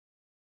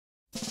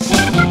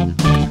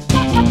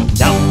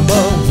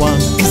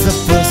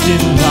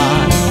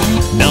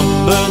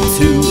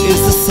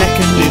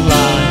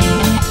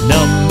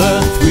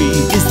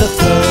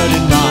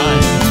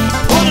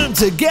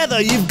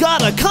together, you've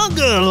got a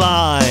conga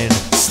line.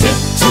 Step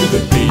to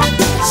the beat,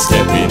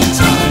 step in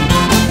time.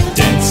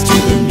 Dance to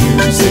the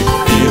music,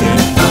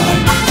 feeling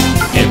fine.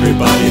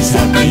 Everybody's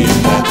happy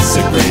and that's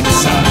a great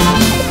sign.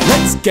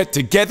 Let's get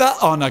together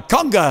on a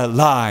conga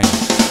line.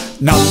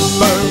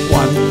 Number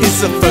 1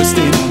 is the first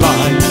in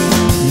line.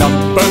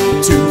 Number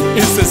 2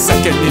 is the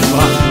second in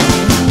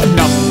line.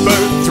 Number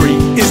 3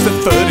 is the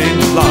third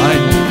in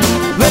line.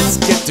 Let's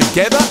get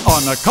together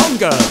on a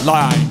conga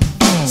line.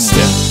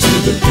 Step to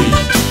the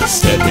beat,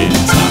 step in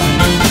time.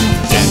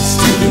 Dance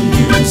to the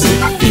music,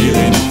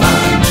 feeling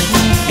fine.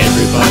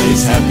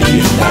 Everybody's happy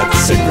and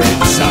that's a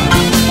great sign.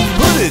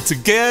 Put it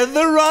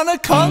together on a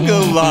conga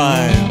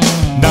line.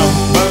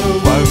 Number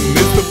 1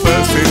 is the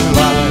first in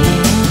line.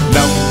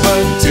 Number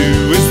 2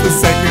 is the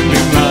second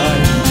in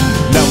line.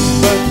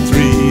 Number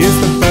 3 is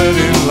the third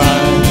in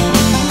line.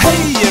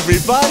 Hey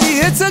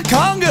everybody, it's a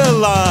conga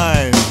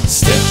line.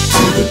 Step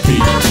to the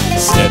beat,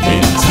 step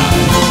in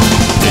time.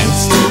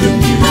 Dance to the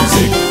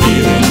music,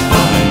 feeling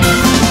fine.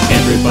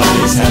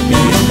 Everybody's happy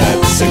and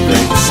that's a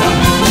great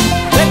sign.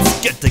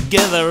 Let's get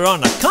together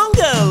on a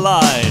conga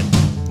line.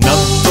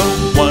 Number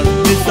 1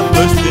 is the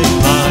first in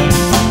line.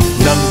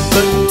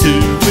 Number 2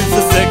 is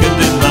the second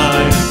in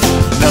line.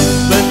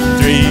 Number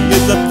 3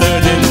 is the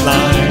third in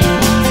line.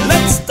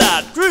 Let's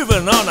start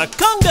grooving on a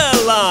conga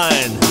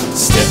line.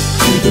 Step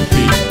to the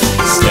beat,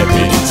 step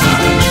in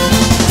time.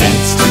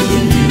 Dance to the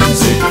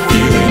music,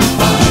 feeling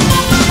fine.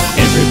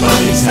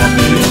 Everybody's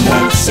happy and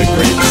that's a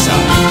great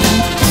sign.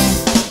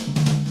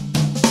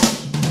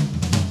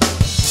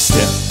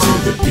 Step to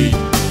the beat,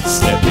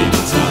 step in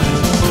time.